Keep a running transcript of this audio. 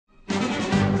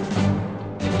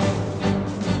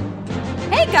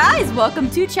guys, welcome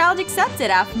to Challenge Accepted.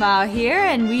 Afmao here,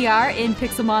 and we are in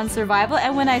Pixelmon Survival.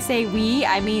 And when I say we,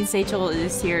 I mean Sachel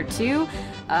is here too,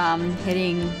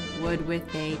 hitting wood with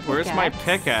a pickaxe. Where's my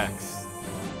pickaxe?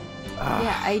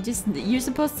 Yeah, you're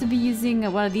supposed to be using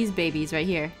one of these babies right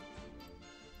here.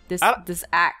 This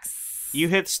axe. You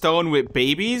hit stone with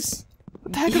babies?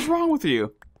 What the heck is wrong with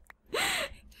you?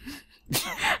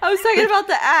 I was talking about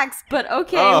the axe, but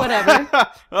okay, whatever.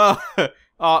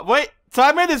 Wait. So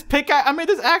I made this pickaxe. I made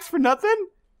this axe for nothing.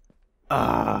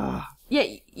 Yeah.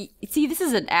 See, this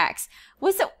is an axe.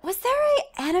 Was there an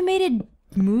animated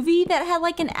movie that had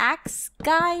like an axe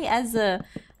guy as an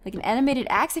animated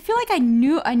axe? I feel like I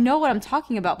know what I'm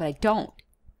talking about, but I don't.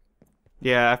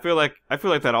 Yeah, I feel like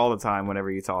that all the time whenever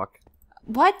you talk.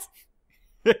 What?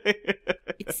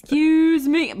 Excuse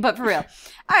me, but for real.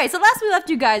 Alright, so last we left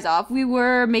you guys off, we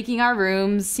were making our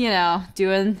rooms, you know,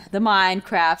 doing the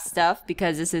Minecraft stuff,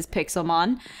 because this is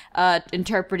Pixelmon,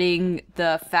 interpreting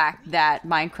the fact that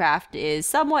Minecraft is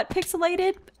somewhat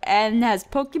pixelated and has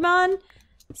Pokemon,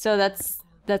 so that's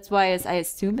why I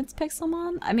assume it's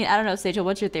Pixelmon? I mean, I don't know, Sachel,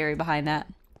 what's your theory behind that?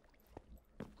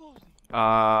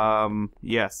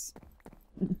 Yes.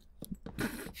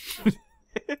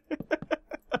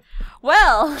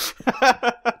 Well,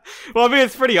 well, I mean,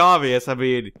 it's pretty obvious. I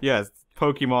mean, yes,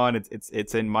 Pokemon.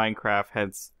 It's in Minecraft.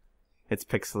 Hence, it's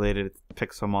pixelated. It's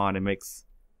Pixelmon. It makes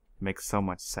so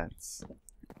much sense.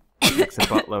 It makes a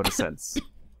buttload of sense.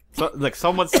 So, like,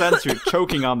 so much sense. You're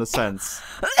choking on the sense.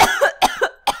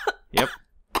 Yep.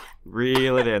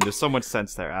 Reel it in. There's so much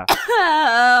sense there.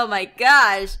 Oh my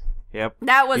gosh. Yep.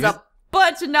 That was a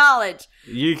bunch of knowledge.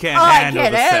 You can't handle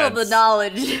the sense. I can't handle the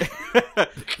knowledge.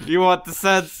 You want the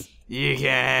sense? You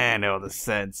can't handle the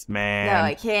sense, man. No,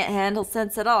 I can't handle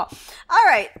sense at all.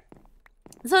 Alright.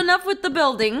 So enough with the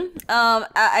building.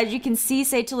 As you can see,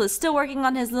 Sachel is still working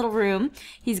on his little room.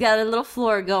 He's got a little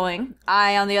floor going.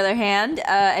 I, on the other hand,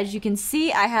 as you can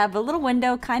see, I have a little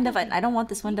window, kind of. I don't want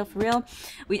this window for real.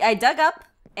 I dug up,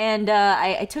 and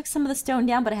I took some of the stone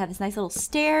down, but I have this nice little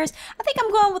stairs. I think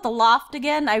I'm going with the loft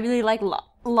again. I really like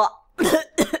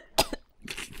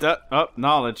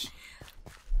knowledge.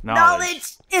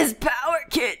 Knowledge is power,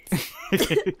 kids.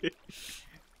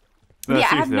 No, yeah,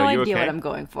 I have no idea okay? what I'm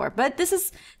going for, but this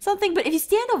is something. But if you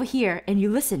stand over here and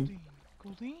you listen,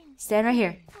 stand right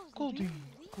here.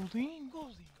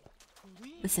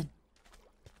 Listen.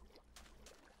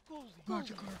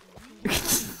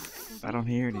 I don't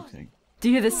hear anything. Do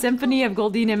you hear the symphony of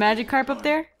Goldeen and Magikarp up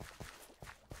there?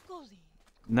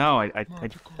 No, I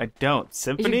don't.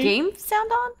 Symphony? Is your game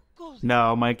sound on?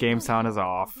 No, my game sound is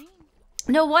off.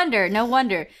 No wonder, no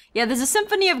wonder. Yeah, there's a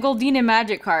symphony of Goldeen and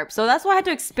Magikarp, so that's why I had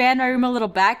to expand my room a little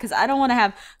back, because I don't want to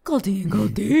have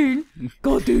Goldeen,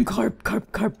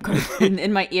 Carp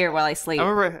in my ear while I sleep. I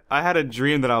remember I had a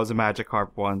dream that I was a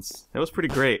Magikarp once. It was pretty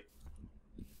great.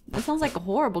 That sounds like a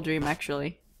horrible dream,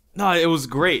 actually. No, it was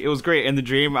great. It was great. In the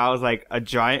dream, I was like a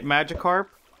giant Magikarp,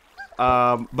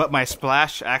 but my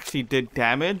splash actually did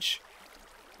damage.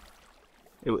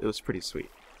 It was pretty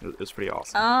sweet. It was pretty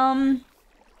awesome.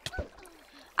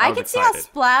 I can see how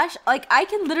Splash, like, I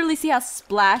can literally see how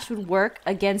Splash would work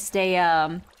against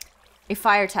a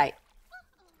fire type.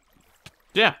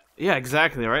 Yeah,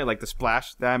 exactly, right? Like the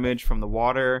splash damage from the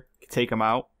water, take them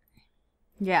out.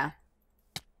 Yeah.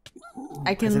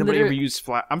 I can Has anybody ever used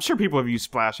Splash? I'm sure people have used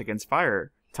Splash against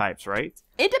fire types, right?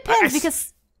 It depends,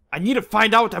 because... I need to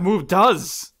find out what that move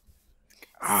does!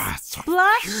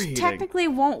 Splash technically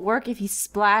won't work if you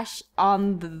splash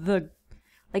on the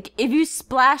like, if you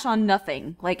splash on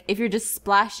nothing. Like, if you're just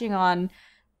splashing on,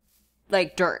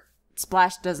 like, dirt.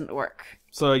 Splash doesn't work.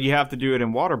 So you have to do it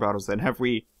in water battles then. Have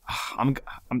we...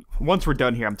 once we're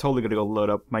done here, I'm totally gonna go load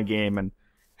up my game and...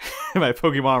 my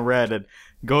Pokemon Red and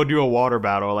go do a water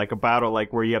battle. Like, a battle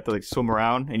like where you have to, like, swim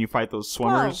around and you fight those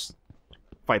swimmers. Whoa.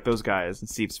 Fight those guys and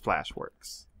see if Splash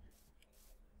works.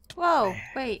 Whoa,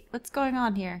 wait, what's going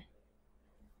on here?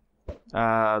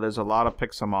 There's a lot of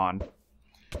Pixelmon.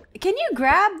 Can you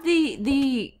grab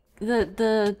the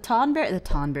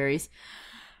Tonberries?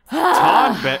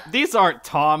 These aren't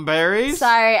Tonberries.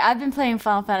 Sorry, I've been playing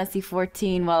Final Fantasy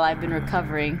XIV while I've been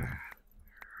recovering.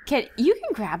 You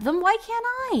can grab them? Why can't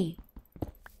I?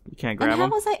 You can't grab them? How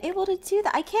was I able to do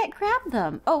that? I can't grab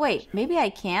them. Oh wait, maybe I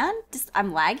can?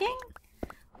 I'm lagging?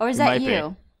 Or is that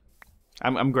you?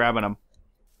 I'm grabbing them.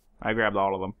 I grabbed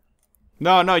all of them.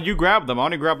 No, you grabbed them. I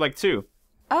only grabbed like 2.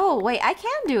 Oh, wait, I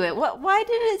can do it. Why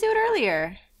didn't it do it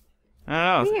earlier? I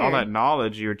don't know. It's all that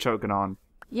knowledge you were choking on.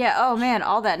 Yeah, oh man,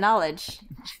 all that knowledge.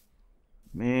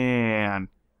 Man.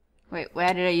 Wait,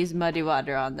 why did I use muddy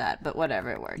water on that? But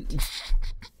whatever, it worked.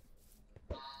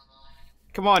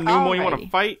 Come on, Numo, you want to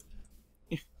fight?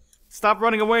 Stop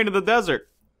running away into the desert.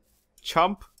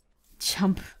 Chump.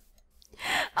 Chump.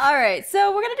 All right,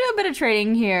 so we're gonna do a bit of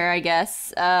trading here, I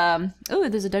guess. Oh,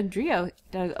 there's a Doug Drio.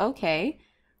 Doug, okay.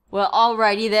 Well,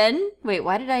 alrighty then. Wait,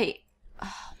 why did I?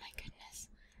 Oh my goodness.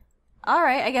 All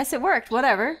right, I guess it worked.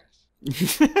 Whatever.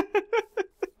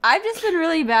 I've just been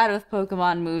really bad with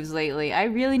Pokemon moves lately. I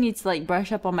really need to like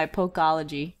brush up on my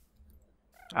Pokology.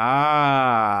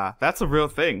 Ah, that's a real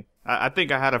thing. I think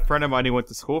I had a friend of mine who went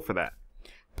to school for that.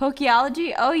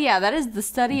 Pokeology? Oh yeah, that is the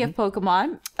study of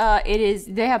Pokemon.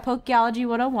 They have Pokeology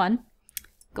 101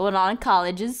 going on in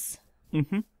colleges.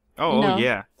 Mm-hmm. Oh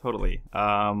yeah, totally.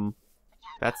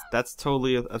 That's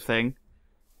totally a thing.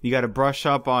 You got to brush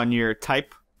up on your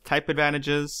type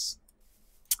advantages,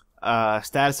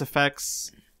 status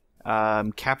effects,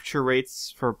 capture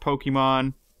rates for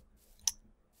Pokemon,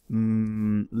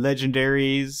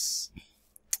 legendaries.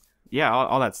 Yeah,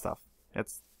 all that stuff.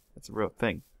 That's a real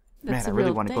thing. Man, I really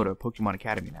want to go to a Pokemon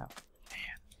Academy now.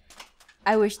 Man.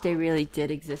 I wish they really did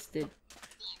existed.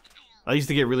 I used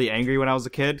to get really angry when I was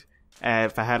a kid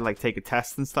if I had to like take a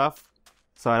test and stuff.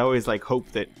 So I'd always like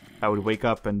hope that I would wake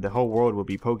up and the whole world would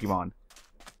be Pokemon.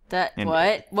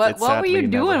 What were you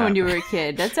doing when you were a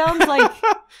kid? That sounds like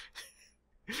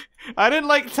I didn't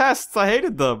like tests. I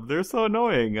hated them. They're so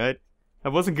annoying. I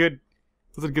wasn't good. I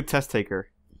wasn't a good test taker.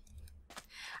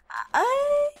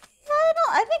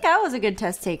 I think I was a good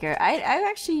test taker. I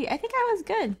think I was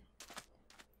good.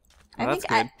 That's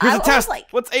good. Here's a test.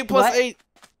 What's 8 plus 8?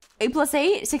 8 plus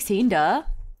 8? 16, duh.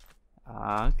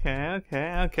 Okay.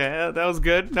 That was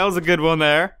good. That was a good one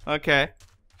there. Okay.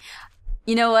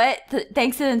 You know what?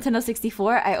 Thanks to the Nintendo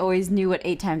 64, I always knew what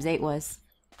 8 times 8 was.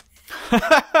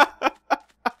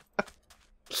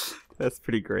 That's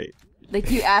pretty great.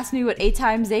 Like, you asked me what 8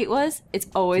 times 8 was, it's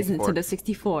always 64. Nintendo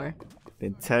 64.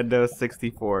 Nintendo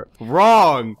 64.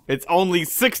 Wrong! It's only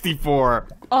 64!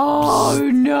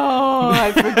 Oh no!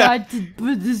 I forgot to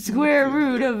put the square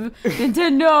root of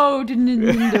Nintendo to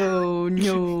Nintendo.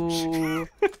 No.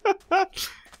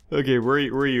 Okay, where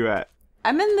are you at?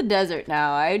 I'm in the desert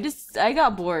now. I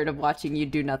got bored of watching you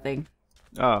do nothing.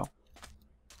 Oh.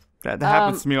 That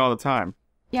happens to me all the time.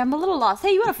 Yeah, I'm a little lost.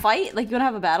 Hey, you wanna fight? Like, you wanna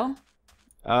have a battle?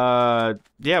 Yeah,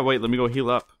 wait, let me go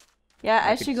heal up. Yeah,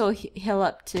 I should go heal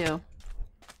up too.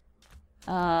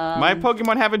 My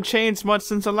Pokemon haven't changed much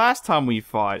since the last time we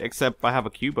fought, except I have a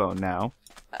Cubone now.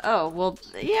 Oh, well,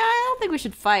 yeah, I don't think we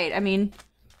should fight. I mean,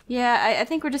 yeah, I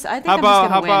think we're just, I'm just gonna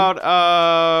win.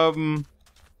 How about,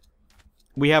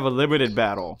 we have a limited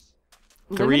battle.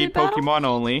 Limited 3 Pokemon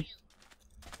only.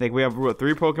 I think we have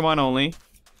 3 Pokemon only.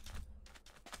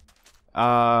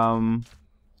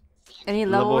 Any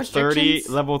level restrictions?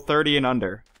 Level 30 and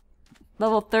under.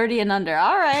 Level 30 and under.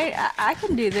 Alright, I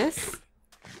can do this.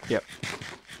 Yep.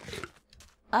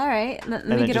 Alright, let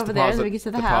me get over there. Let me get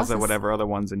to the house. Deposit whatever other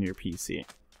one's in your PC.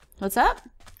 What's up?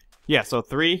 Yeah, so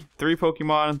 3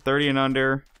 Pokemon, 30 and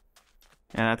under.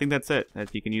 And I think that's it.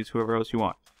 That you can use whoever else you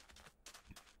want.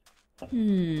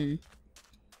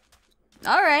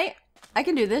 Alright, I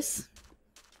can do this.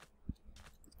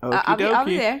 Okie dokie. I'll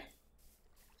be there.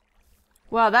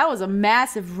 Wow, that was a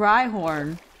massive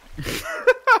Rhyhorn.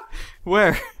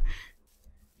 Where?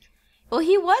 Well,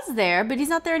 he was there, but he's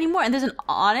not there anymore. And there's an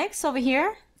Onyx over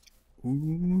here.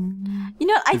 Ooh. You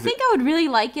know, I think I would really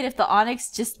like it if the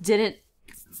Onyx just didn't,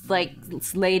 like,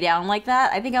 lay down like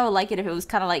that. I think I would like it if it was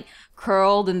kind of, like,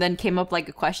 curled and then came up like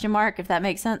a question mark, if that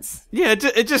makes sense. Yeah,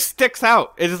 it just sticks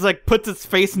out. It just, like, puts its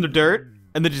face in the dirt.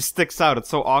 And then just sticks out. It's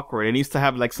so awkward. It needs to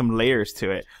have like some layers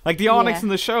to it. Like the Onyx in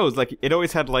the shows, like it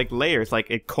always had like layers.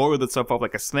 Like it coiled itself up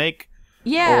like a snake.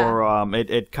 Yeah. Or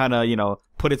it kind of, you know,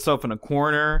 put itself in a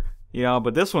corner. You know,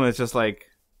 but this one is just like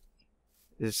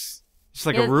it's just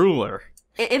like a ruler.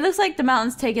 It looks like the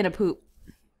mountain's taking a poop.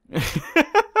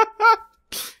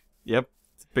 Yep.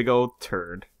 It's a big old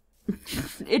turd.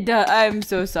 It does. I'm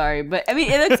so sorry, but I mean,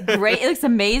 it looks great. It looks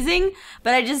amazing,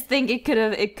 but I just think it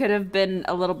could have been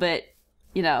a little bit.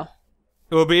 You know.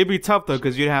 It'd be tough, though,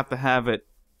 because you'd have to have it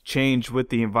change with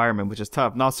the environment, which is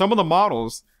tough. Now, some of the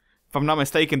models, if I'm not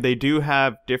mistaken, they do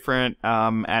have different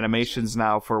animations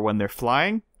now for when they're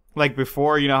flying. Like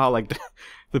before, you know how like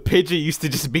the Pidgey used to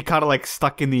just be kind of like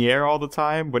stuck in the air all the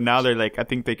time, but now they're like, I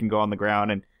think they can go on the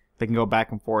ground and they can go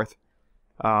back and forth,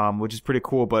 which is pretty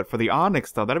cool. But for the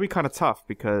Onyx, though, that'd be kind of tough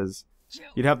because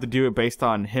you'd have to do it based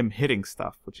on him hitting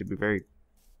stuff, which would be very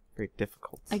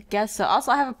difficult. I guess so.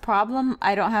 Also, I have a problem.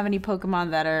 I don't have any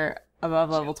Pokemon that are above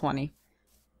level 20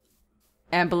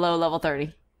 and below level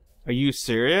 30. Are you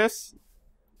serious?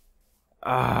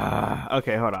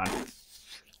 Okay, hold on.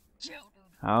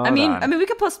 I mean, we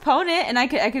could postpone it, and I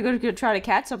could go try to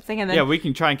catch something, and then yeah, we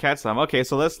can try and catch some. Okay,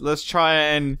 so let's try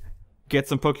and get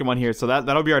some Pokemon here. So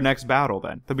that'll be our next battle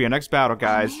then. That'll be our next battle,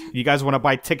 guys. You guys want to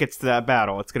buy tickets to that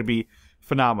battle? It's gonna be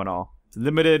phenomenal. It's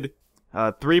limited,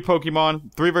 3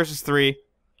 Pokemon, 3 versus 3,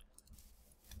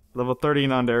 level 30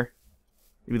 and under.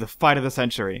 It'll be the fight of the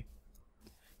century.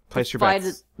 Place your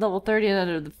bets. Level 30 and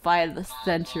under, the fight of the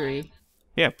century.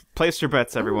 Yeah, place your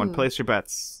bets, everyone. Ooh. Place your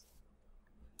bets.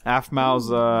 Aphmau's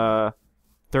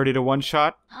 30 to 1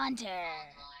 shot. Hunter.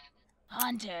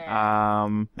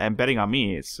 And betting on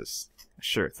me is just a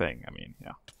sure thing. I mean,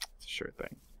 yeah, it's a sure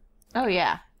thing. Oh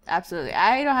yeah, absolutely.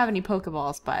 I don't have any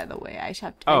Pokeballs, by the way. I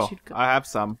should go. I have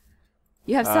some.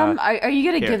 You have some? Are you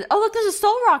gonna here. give? Oh look, there's a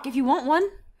Soul Rock. If you want one,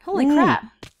 holy crap!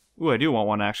 Ooh, I do want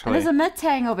one actually. And there's a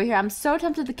Metang over here. I'm so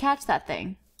tempted to catch that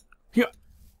thing. Yeah.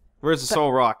 Where's the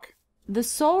Soul Rock? The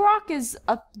Soul Rock is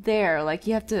up there. Like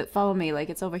you have to follow me. Like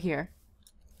it's over here.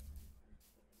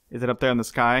 Is it up there in the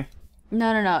sky?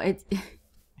 No. It's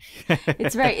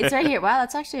it's right here. Wow,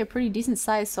 that's actually a pretty decent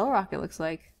sized Soul Rock. It looks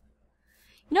like.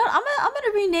 You know what? I'm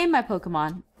gonna rename my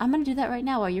Pokemon. I'm gonna do that right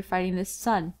now while you're fighting this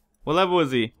sun. What level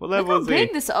is he? What level is he? Look how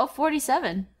big this. Oh,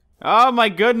 47. Oh my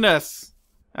goodness!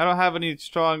 I don't have any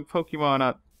strong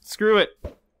Pokemon. Screw it.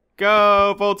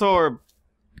 Go Voltorb.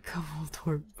 Go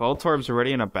Voltorb. Voltorb's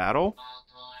already in a battle?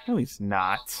 No, he's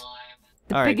not.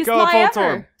 The All right, biggest go lie Voltorb.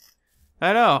 ever.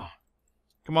 I know.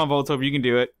 Come on, Voltorb, you can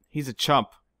do it. He's a chump.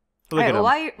 Look at him.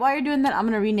 While you're doing that, I'm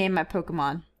gonna rename my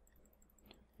Pokemon.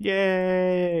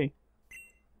 Yay!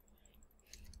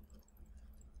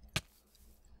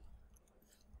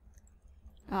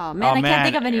 Oh man, I can't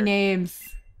think of any names.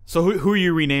 So who are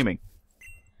you renaming?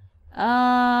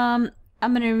 I'm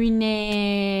gonna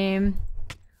rename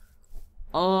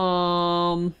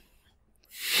Soul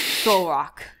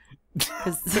Rock.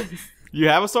 You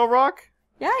have a Soul Rock?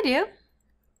 Yeah, I do.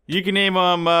 You can name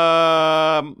him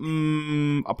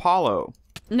Apollo.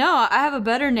 No, I have a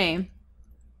better name.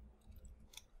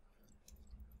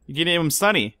 You can name him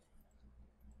Sunny.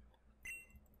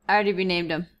 I already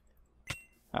renamed him.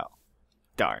 Oh,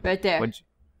 darn! Right there.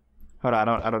 Hold on,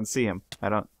 I don't see him.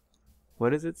 What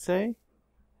does it say?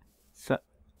 Does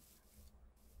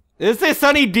it say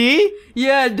Sunny D?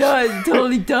 Yeah, it does. It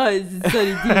totally does. It's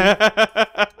Sunny D.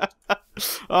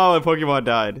 Oh, my Pokemon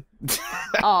died.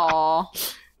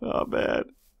 Aww. Oh man.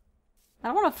 I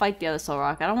don't want to fight the other Soul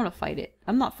Rock. I don't want to fight it.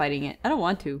 I'm not fighting it. I don't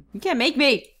want to. You can't make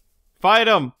me. Fight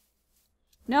him.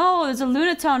 No, there's a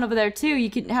Lunatone over there too. You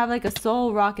can have like a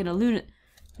Soul Rock and a Luna.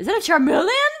 Is that a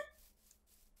Charmeleon?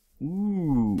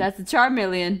 Ooh. That's a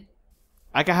Charmeleon.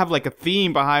 I could have like a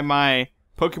theme behind my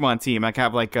Pokemon team. I could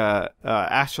have like a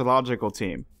astrological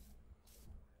team.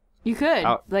 You could.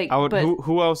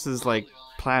 Who else is like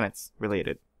planets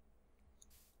related?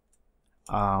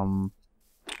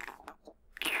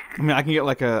 I mean, I can get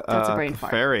like a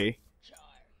fairy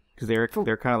because they're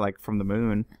kind of like from the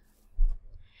moon.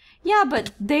 Yeah,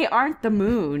 but they aren't the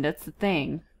moon. That's the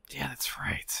thing. Yeah, that's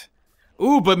right.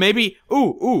 Ooh, but maybe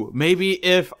maybe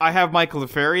if I have my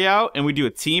Clefairy out and we do a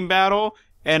team battle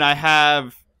and I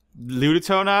have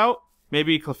Lunatone out,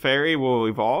 maybe Clefairy will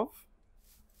evolve.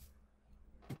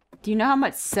 Do you know how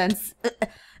much sense?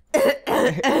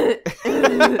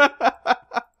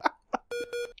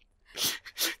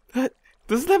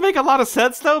 Doesn't that make a lot of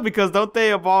sense though? Because don't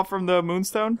they evolve from the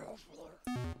Moonstone?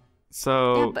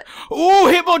 So, yeah, but... ooh,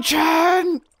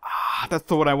 Hitmonchan! Ah, that's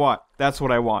the one I want. That's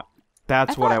what I want.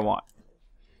 That's what I want.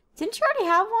 Didn't you already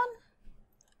have one?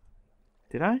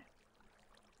 Did I?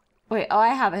 Wait, oh, I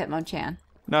have a Hitmonchan.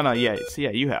 No, yeah,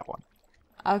 you have one.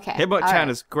 Okay. Hitmonchan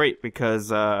is great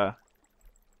because,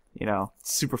 you know,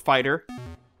 super fighter,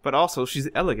 but also she's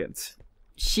elegant.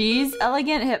 She's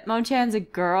elegant. Hitmonchan's a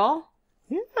girl.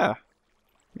 Yeah.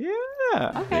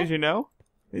 Okay. Did you know?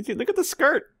 Look at the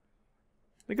skirt.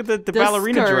 Look at the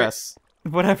ballerina dress.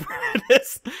 Whatever it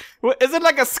is. Is it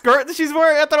like a skirt that she's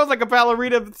wearing? I thought it was like a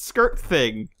ballerina skirt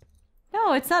thing.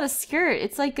 No, it's not a skirt.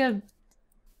 It's like a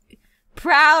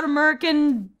proud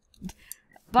American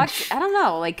buck. I don't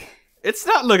know, like. It's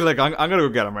not. Look. I'm gonna go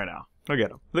get him right now. Go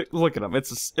get him. Look at him.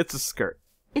 It's a skirt.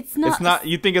 It's not. It's not.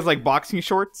 You think it's like boxing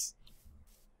shorts?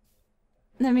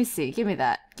 Let me see. Give me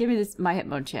that. Give me this. My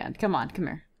Hitmonchan. Come on. Come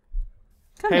here.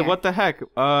 Come hey, here. What the heck?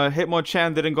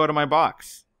 Hitmonchan didn't go to my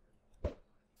box.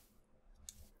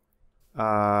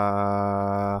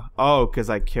 Oh, because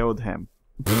I killed him.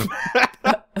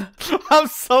 I'm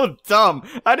so dumb.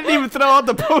 I didn't even throw out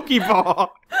the Pokeball.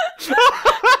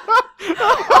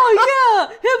 Oh yeah,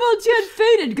 Hitmonchan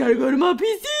faded. Gotta go to my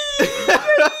PC.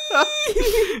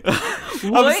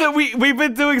 We've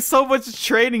been doing so much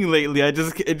training lately. I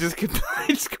just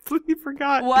completely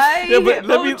forgot. Why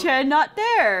Hitmonchan not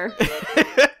there?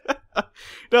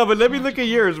 No, but let me look at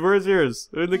yours. Where's yours?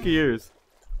 Let me look at yours.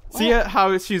 See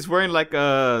how she's wearing like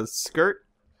a skirt?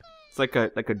 It's like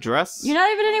a dress. You're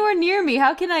not even anywhere near me.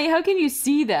 How can you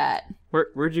see that?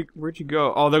 Where'd you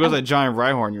go? Oh, there goes that giant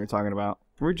Rhyhorn you were talking about.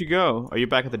 Where'd you go? Are you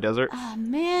back at the desert? Oh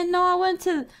man, no, I went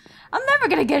to. I'm never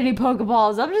gonna get any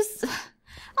Pokeballs. I'm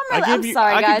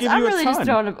sorry, guys. I'm really just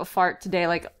throwing up a fart today.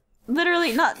 Like,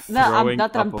 literally, not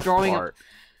that I'm throwing up.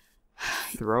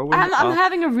 I'm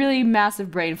having a really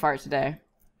massive brain fart today.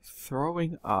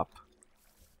 Throwing up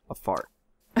a fart.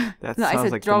 That no, sounds I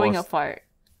said like throwing the most... a fart.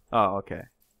 Oh, okay.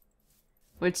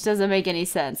 Which doesn't make any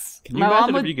sense. Can you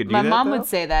imagine if you could do that? My mom would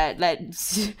say that.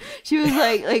 She was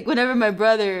like whenever my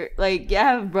brother, I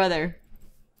have a brother,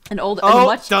 an older.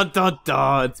 Oh, dun dun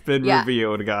dun! It's been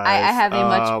revealed, guys. I have a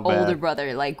much older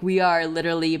brother. Like, we are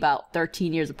literally about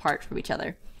 13 years apart from each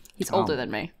other. He's older than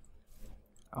me.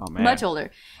 Oh man, much older.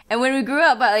 And when we grew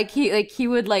up, he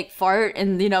would fart,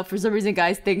 and for some reason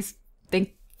guys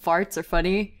think farts are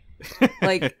funny,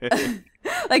 like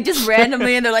just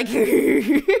randomly, and they're like,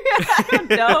 I don't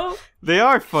know. They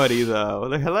are funny though.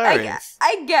 They're hilarious.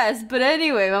 I guess. But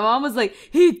anyway, my mom was like,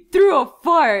 he threw a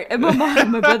fart, and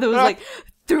my brother was like,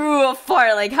 threw a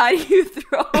fart. Like, how do you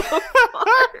throw a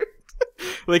fart?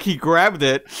 Like, he grabbed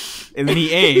it and then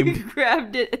he aimed. He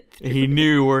grabbed it. He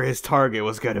knew where his target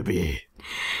was gonna be.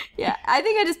 Yeah, I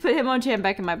think I just put Hitmonchan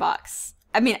back in my box.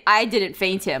 I mean, I didn't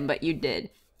faint him, but you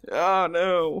did. Oh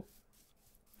no.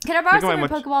 Can I borrow some of your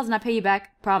Pokeballs and I pay you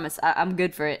back? Promise, I'm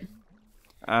good for it.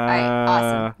 Alright,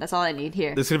 awesome. That's all I need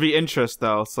here. There's gonna be interest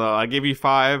though, so I give you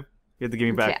 5. You have to give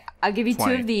me back. Okay, I'll give you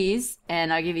 20. 2 of these,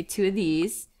 and I'll give you 2 of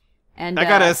these. And I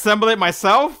gotta assemble it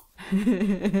myself?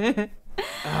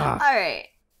 Alright.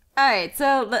 Alright,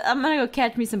 so I'm gonna go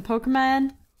catch me some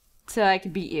Pokemon so I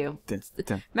can beat you.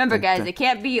 Remember, guys, it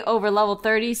can't be over level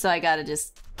 30, so I gotta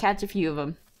just catch a few of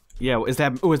them. Yeah, is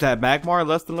that Magmar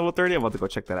less than level 30? I'm about to go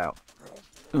check that out.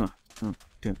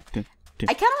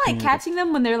 I kind of like catching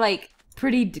them when they're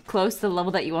pretty close to the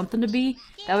level that you want them to be.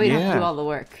 That way you don't have to do all the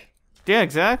work. Yeah,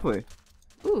 exactly.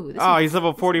 Ooh, he's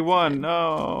level 41.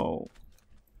 No.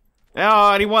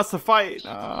 Oh, and he wants to fight.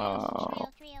 Oh.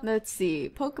 Let's see.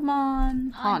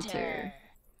 Pokemon Haunter.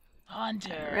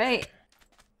 Alright.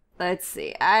 Let's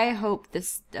see. I hope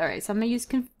this... Alright, so I'm going to use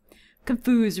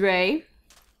Confuse Ray.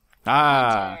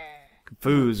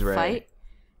 Confuse Ray. Fight.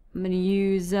 I'm going to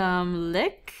use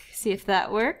Lick. See if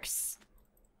that works.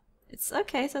 It's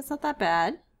okay, so it's not that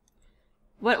bad.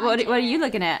 What are you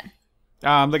looking at?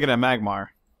 I'm looking at Magmar.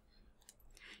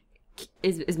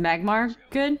 Is Magmar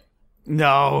good?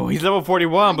 No, he's level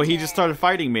 41, but he just started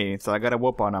fighting me, so I gotta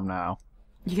whoop on him now.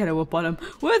 You gotta whoop on him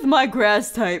with my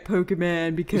grass-type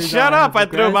Pokemon because Shut up! I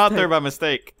threw him out there by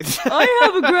mistake. I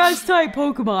have a grass-type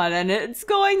Pokemon, and it's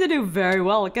going to do very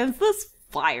well against this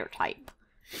fire-type.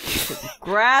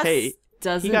 Grass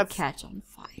doesn't catch on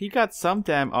fire. He got some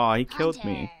damn... Oh, he killed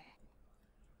me.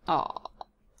 Oh,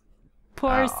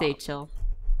 poor Sachel.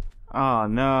 Oh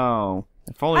no!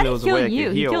 If only there was a way I could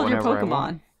heal. He killed your whenever I Pokemon.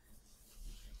 want.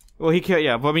 Well, he killed.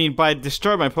 Yeah, but I mean, by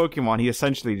destroying my Pokemon, he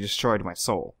essentially destroyed my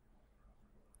soul.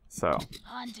 So.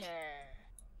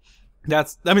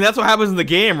 That's what happens in the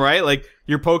game, right? Like,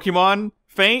 your Pokemon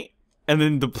faint, and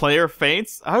then the player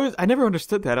faints. I never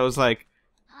understood that. I was like,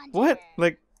 what?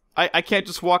 Like, I can't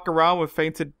just walk around with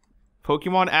fainted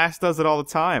Pokemon. Ash does it all the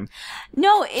time.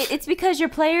 No, it's because your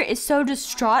player is so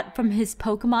distraught from his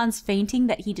Pokemon's fainting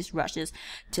that he just rushes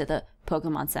to the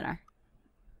Pokemon Center.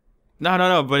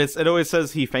 No, but it always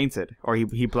says he fainted, or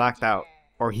he blacked out,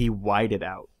 or he whited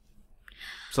out.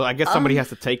 So I guess somebody has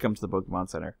to take him to the Pokemon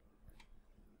Center.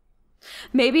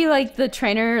 Maybe the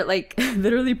trainer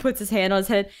literally puts his hand on his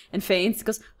head and faints,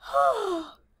 goes,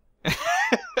 oh.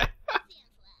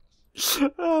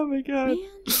 Oh my god. Man.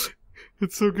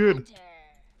 It's so good.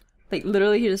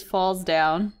 Literally he just falls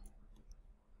down.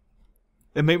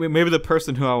 And maybe the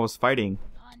person who I was fighting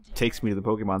takes me to the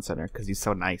Pokemon Center because he's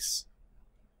so nice.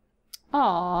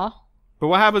 Aww. But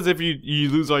what happens if you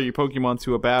lose all your Pokemon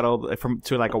to a battle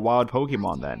to a wild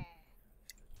Pokemon then?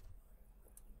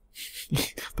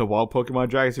 The wild Pokemon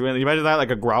drags you in. You imagine that,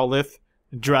 a Growlithe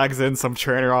drags in some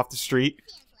trainer off the street.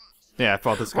 Yeah, I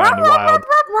fought this guy in the wild.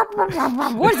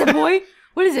 What is it, boy?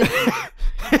 What is it?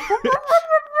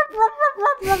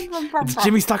 Is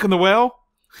Jimmy stuck in the well?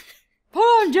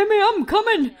 Hold on, Jimmy, I'm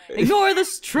coming. Ignore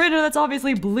this trainer that's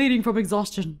obviously bleeding from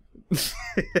exhaustion.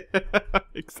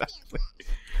 Exactly.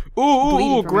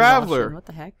 Ooh, Graveler. What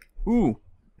the heck? Ooh.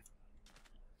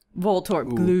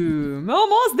 Voltorb Gloom.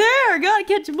 Almost there. Gotta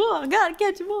catch them all. Gotta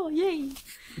catch them all. Yay.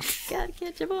 Gotta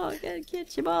catch them all. Gotta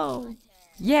catch them all.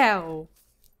 Yeah.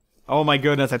 Oh my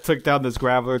goodness, I took down this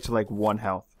Graveler to 1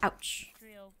 health. Ouch.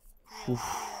 Oof.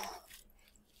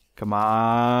 Come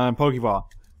on, Pokeball.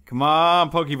 Come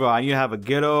on, Pokeball. You have a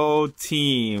good old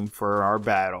team for our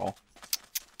battle.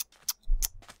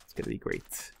 It's gonna be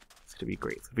great. It's gonna be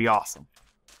great. It's gonna be awesome.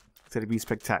 It's gonna be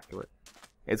spectacular.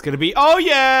 It's gonna be, oh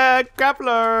yeah,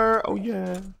 grappler. Oh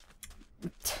yeah.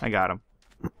 I got him.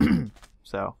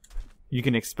 So, you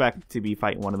can expect to be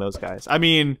fighting one of those guys. I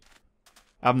mean,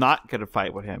 I'm not gonna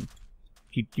fight with him.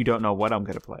 You don't know what I'm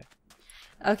gonna play.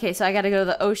 Okay, so I gotta go to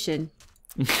the ocean.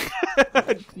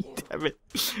 Damn it.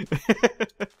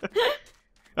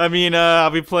 I mean, I'll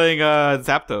be playing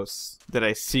Zapdos that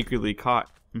I secretly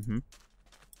caught.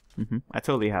 I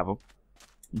totally have him.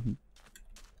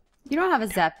 You don't have a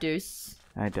Zapdos.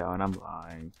 I don't. I'm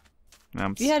lying.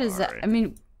 I'm You had a I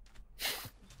mean...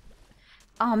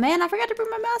 Oh man, I forgot to bring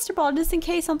my Master Ball just in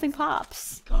case something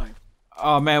pops.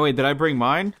 Oh man, wait, did I bring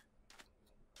mine?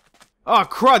 Oh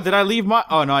crud, did I leave my...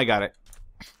 Oh no, I got it.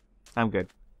 I'm good.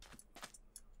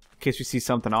 In case we see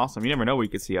something awesome. You never know what you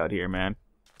could see out here, man.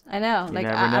 I know. You like,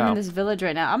 never I'm know. in this village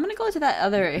right now. I'm gonna go to that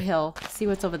other hill, see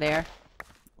what's over there.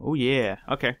 Oh yeah.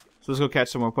 Okay. So let's go catch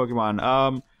some more Pokemon.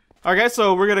 Alright guys,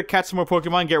 so we're gonna catch some more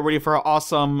Pokemon. Get ready for our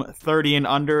awesome 30 and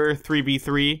under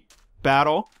 3v3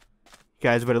 battle. You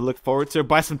guys better look forward to it.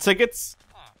 Buy some tickets.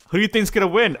 Who do you think's gonna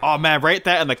win? Oh man, write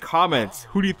that in the comments.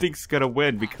 Who do you think's gonna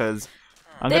win? Because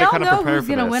I'm gonna kind of prepare for this. They all know who's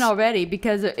gonna win already.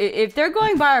 Because if they're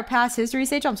going by our past history,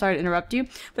 Sage, I'm sorry to interrupt you,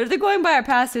 but if they're going by our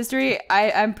past history,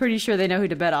 I'm pretty sure they know who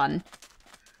to bet on.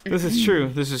 This is true.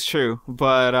 This is true.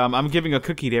 But I'm giving a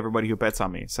cookie to everybody who bets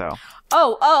on me. So.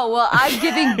 Oh well, I'm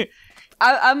giving.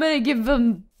 I'm gonna give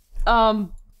them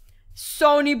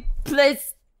Sony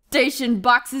PlayStation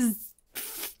boxes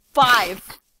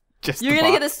 5. Just You're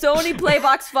gonna get a Sony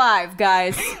Playbox 5,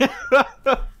 guys.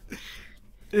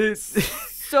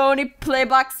 Sony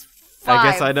Playbox 5. I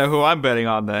guess I know who I'm betting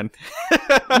on then.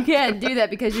 You can't do that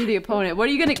because you're the opponent. What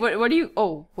are you gonna? What are you?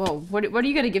 Oh, whoa! What are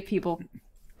you gonna give people?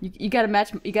 You gotta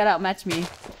match. You gotta outmatch me.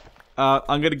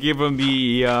 I'm gonna give them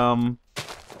the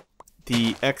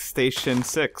X Station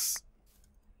 6.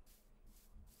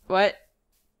 What?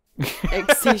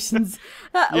 X stations.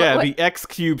 Yeah, what? the X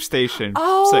Cube Station.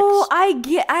 Oh, 6. I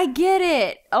get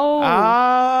it.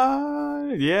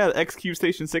 Oh. Yeah, X Cube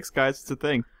Station 6, guys. It's a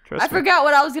thing. Trust I me. forgot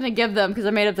what I was gonna give them because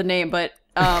I made up the name, but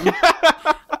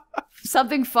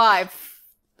something 5.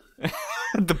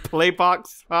 The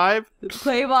Playbox 5. The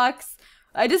Playbox.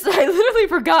 I literally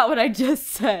forgot what I just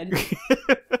said.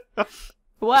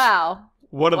 Wow.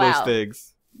 One of those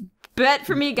things. Bet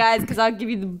for me, guys, because I'll give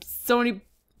you the Sony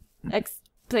X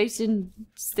Station.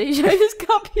 I just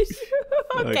copied you.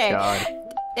 Okay. Oh, God.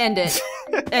 End it.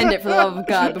 End it for the love of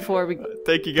God before we...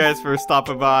 Thank you guys for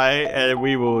stopping by, and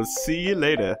we will see you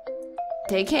later.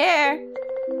 Take care.